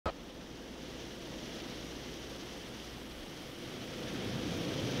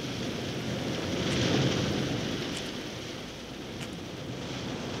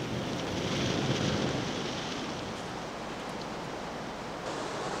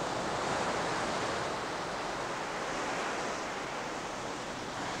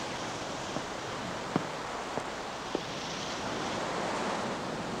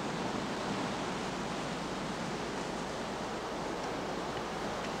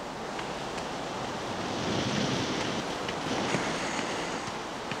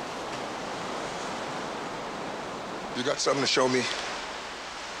You got something to show me?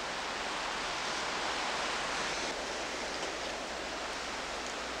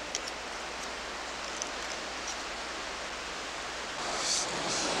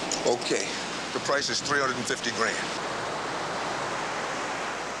 Okay. The price is 350 grand.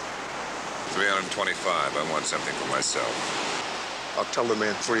 325. I want something for myself. I'll tell the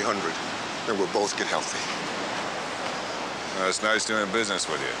man 300, and we'll both get healthy. It's nice doing business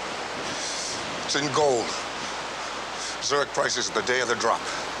with you. It's in gold. Zurich prices the day of the drop.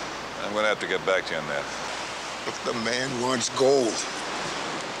 I'm gonna have to get back to you on that. If the man wants gold.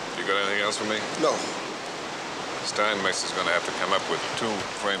 You got anything else for me? No. Steinmetz is gonna have to come up with 2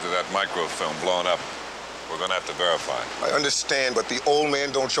 frames of that microfilm blown up. We're gonna have to verify. I understand, but the old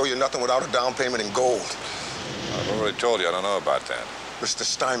man don't show you nothing without a down payment in gold. I've already told you I don't know about that. Mr.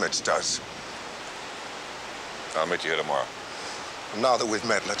 Steinmetz does. I'll meet you here tomorrow. Now that we've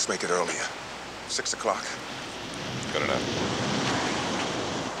met, let's make it earlier. 6 o'clock. Good enough.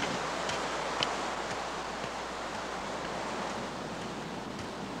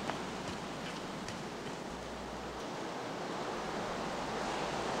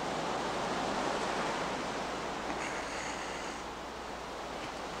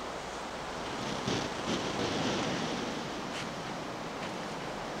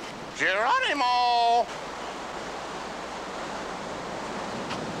 Geronimo!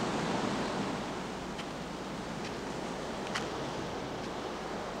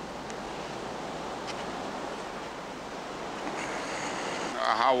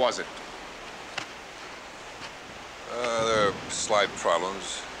 How was it? There are slight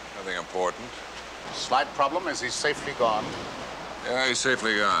problems. Nothing important. Slight problem. Is he safely gone? Yeah, he's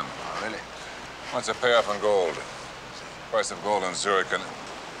safely gone. Oh, really? What's the payoff on gold? Price of gold in Zurich and...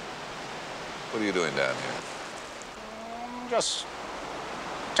 What are you doing down here? Just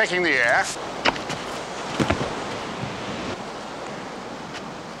taking the air.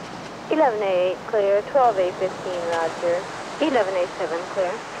 11A8 clear, 12A15 roger, 11A7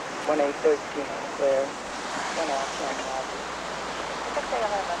 clear. 1A13 clear, 1A10 roger.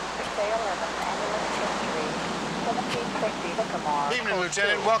 6A11, 6A11, ambulance history, 1760, Hickamar. Evening,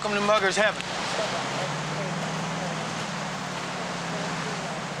 Lieutenant. Welcome to Mugger's Heaven.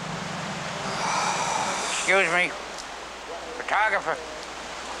 Excuse me. Photographer.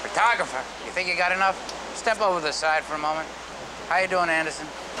 Photographer. You think you got enough? Step over the side for a moment. How you doing, Anderson?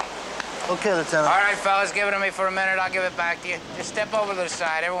 Okay, Lieutenant. All right, fellas, give it to me for a minute. I'll give it back to you. Just step over to the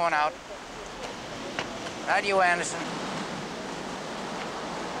side. Everyone out. Not you, Anderson.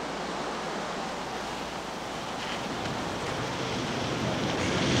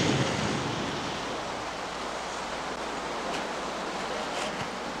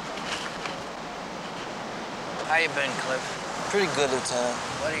 How you been, Cliff? Pretty good, Lieutenant.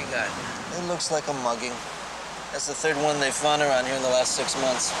 What do you got? It looks like a mugging. That's the 3rd one they've found around here in the last 6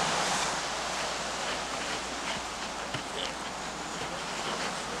 months.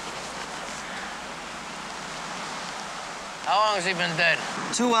 How long has he been dead?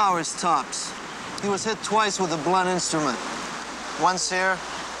 2 hours tops. He was hit twice with a blunt instrument. Once here,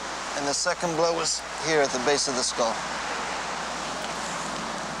 and the second blow was here at the base of the skull.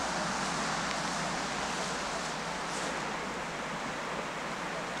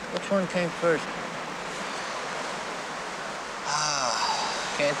 Which one came first?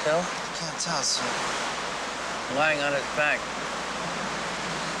 Can't tell? Can't tell, sir. Lying on his back.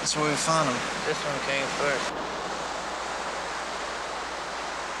 That's where we found him. This one came first.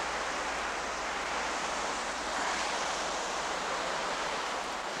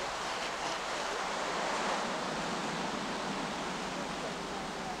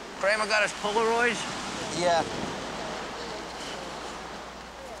 Kramer got his Polaroids? Yeah.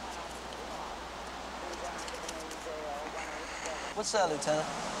 What's that, Lieutenant?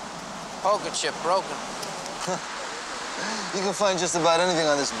 Poker chip broken. You can find just about anything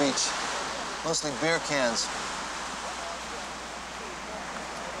on this beach. Mostly beer cans.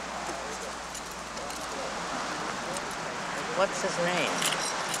 What's his name?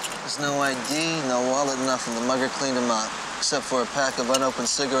 There's no ID, no wallet, nothing. The mugger cleaned him out, except for a pack of unopened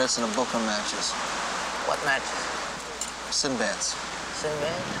cigarettes and a book of matches. What matches? Sinbad's.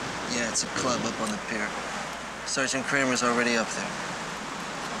 Sinbad? Yeah, it's a club up on the pier. Sergeant Kramer's already up there.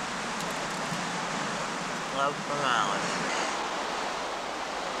 Love from Alice.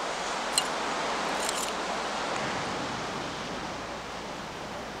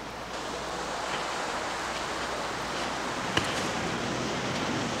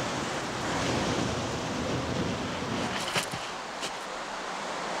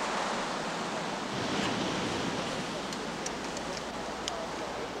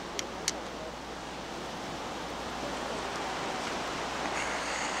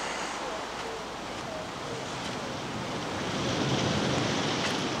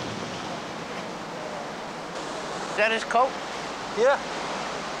 Is that his coat? Yeah.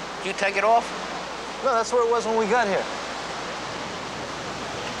 Did you take it off? No, that's where it was when we got here.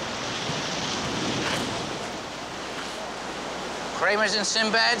 Kramers and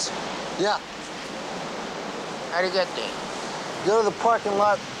Sinbads? Yeah. How'd you get there? Go to the parking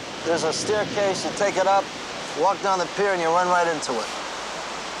lot. There's a staircase. You take it up, walk down the pier, and you run right into it.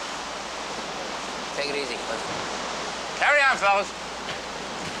 Take it easy. Carry on, fellas.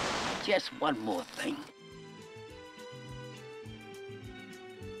 Just one more thing.